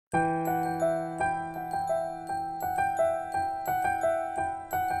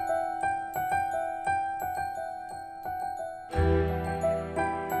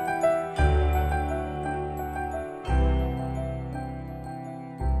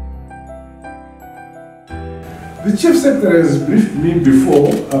The Chief Secretary has briefed me before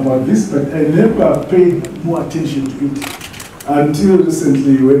about this, but I never paid more attention to it until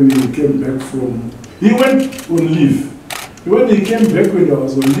recently when he came back from... He went on leave. When he came back when I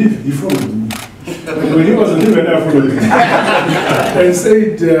was on leave, he followed me. And when he was on leave, I followed him. And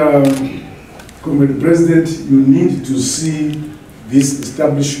said, Comrade President, you need to see this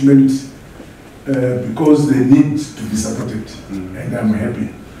establishment because they need to be supported. And I'm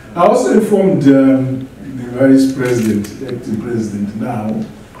happy. I also informed the Vice President, acting President now,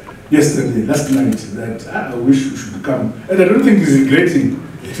 yesterday, last night, that I wish we should come. And I don't think he's regretting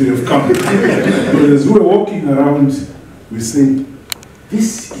to have come. Because as we were walking around, we said,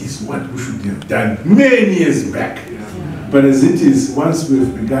 this is what we should have done many years back. But as it is, once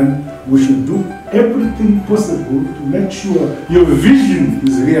we've begun, we should do everything possible to make sure your vision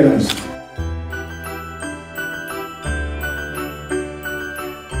is realized.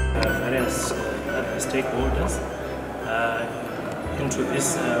 Various stakeholders into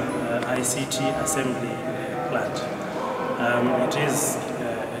this ICT assembly plant. It is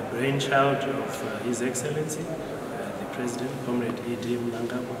a brainchild of His Excellency, the President, Comrade E.D.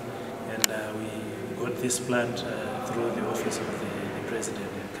 Mnangagwa, and we got this plant through the Office of the President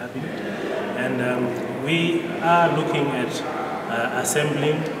and Cabinet. And we are looking at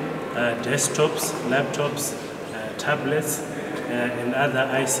assembling desktops, laptops, tablets, and other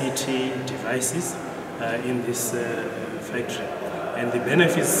ICT devices in this factory. And the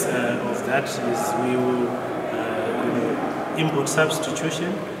benefits of that is we will import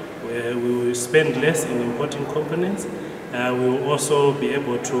substitution, where we will spend less in importing components. We will also be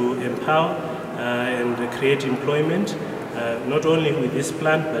able to empower and create employment, not only with this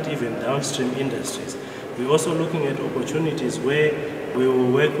plant, but even downstream industries. We're also looking at opportunities where we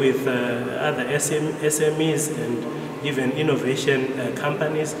will work with other SMEs and even innovation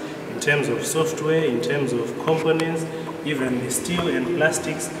companies in terms of software, in terms of components, even the steel and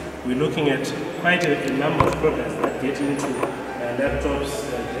plastics. We're looking at quite a number of products that get into laptops,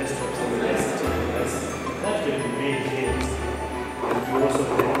 desktops, and ICT devices, often made here. And we also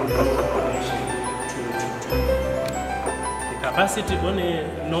the capacity on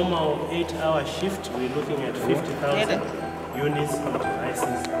a normal 8-hour shift, we're looking at 50,000 units of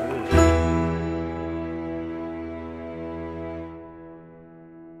devices.